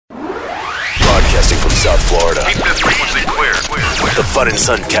South Florida. Keep this frequency clear. The fun and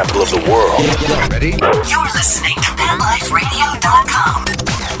sun capital of the world. Ready? You're listening to PetLifeRadio.com.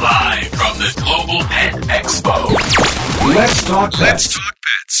 Live from the Global Pet Expo. Let's talk pets. Let's talk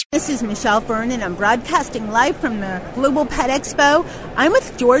pets. This is Michelle Fern, and I'm broadcasting live from the Global Pet Expo. I'm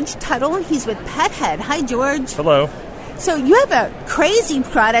with George Tuttle, and he's with Pet Head. Hi, George. Hello. So you have a crazy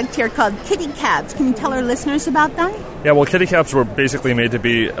product here called kitty caps. Can you tell our listeners about them? Yeah, well, kitty caps were basically made to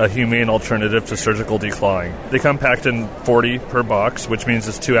be a humane alternative to surgical declawing. They come packed in 40 per box, which means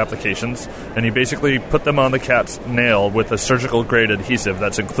it's 2 applications, and you basically put them on the cat's nail with a surgical-grade adhesive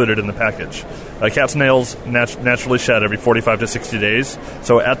that's included in the package. A cat's nails naturally shed every 45 to 60 days,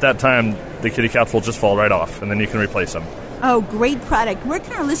 so at that time, the kitty caps will just fall right off, and then you can replace them. Oh, great product. Where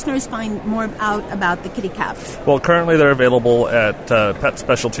can our listeners find more out about the kitty caps? Well, currently they're available at pet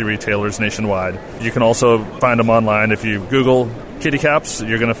specialty retailers nationwide. You can also find them online. If you Google kitty caps,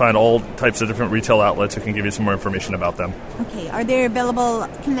 you're going to find all types of different retail outlets who can give you some more information about them. Okay. Are they available?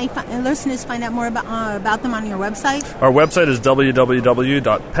 Can listeners find out more about them on your website? Our website is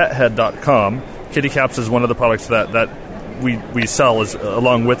www.pethead.com. Kitty caps is one of the products that we sell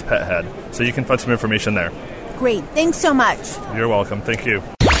along with Pet Head, so you can find some information there. Great. Thanks so much. You're welcome. Thank you.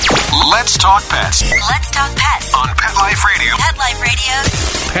 Let's talk pets Let's talk pets on Pet Life Radio. Pet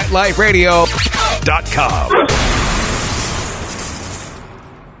Life Radio. PetLifeRadio.com.